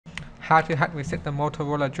How to hard reset the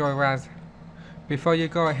Motorola Droid Razr. Before you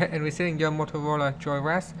go ahead and resetting your Motorola Droid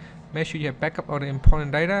Razr, make sure you have backup all the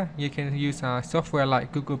important data. You can use software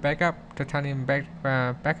like Google Backup, Titanium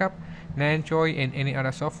Backup, Android, and any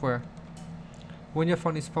other software. When your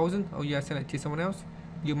phone is frozen or you are selling it to someone else,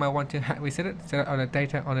 you might want to hard reset it so that all the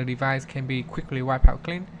data on the device can be quickly wiped out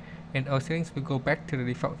clean, and all settings will go back to the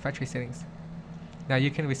default factory settings. Now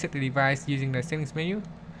you can reset the device using the settings menu.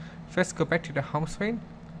 First, go back to the home screen,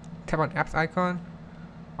 tap on apps icon,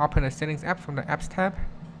 open the settings app from the apps tab.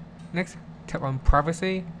 Next, tap on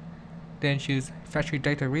privacy, then choose factory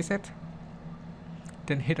data reset,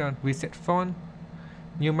 then hit on reset phone.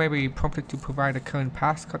 You may be prompted to provide the current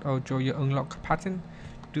passcode or draw your unlock pattern.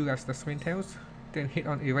 Do as the screen tells, then hit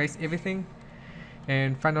on erase everything,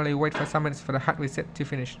 and finally wait for some minutes for the hard reset to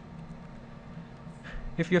finish.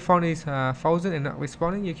 If your phone is frozen and not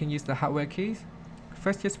responding, you can use the hardware keys.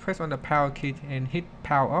 First, just press on the power key and hit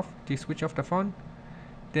power off to switch off the phone.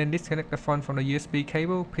 Then disconnect the phone from the USB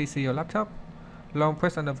cable, PC or laptop. Long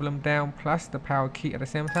press on the volume down plus the power key at the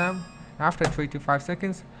same time. After 3 to 5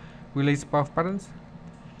 seconds, release both buttons.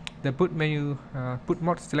 The boot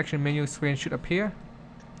mode selection menu screen should appear.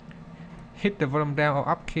 Hit the volume down or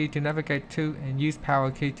up key to navigate to and use power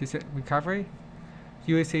key to set recovery.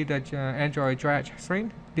 You will see the Android Droid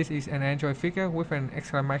screen. This is an Android figure with an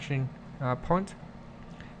exclamation point.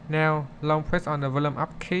 Now long press on the volume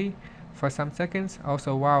up key for some seconds.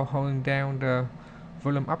 Also, while holding down the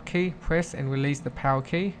volume up key, press and release the power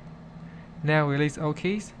key. Now release all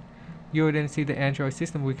keys. You will then see the Android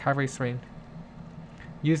system recovery screen.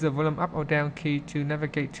 Use the volume up or down key to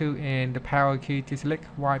navigate to and the power key to select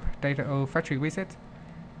wipe data or factory reset.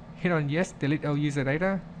 Hit on yes, delete all user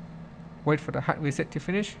data. Wait for the hard reset to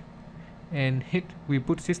finish and hit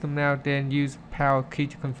reboot system now, then use power key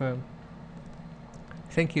to confirm.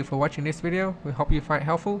 Thank you for watching this video. We hope you find it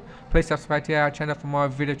helpful. Please subscribe to our channel for more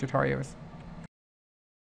video tutorials.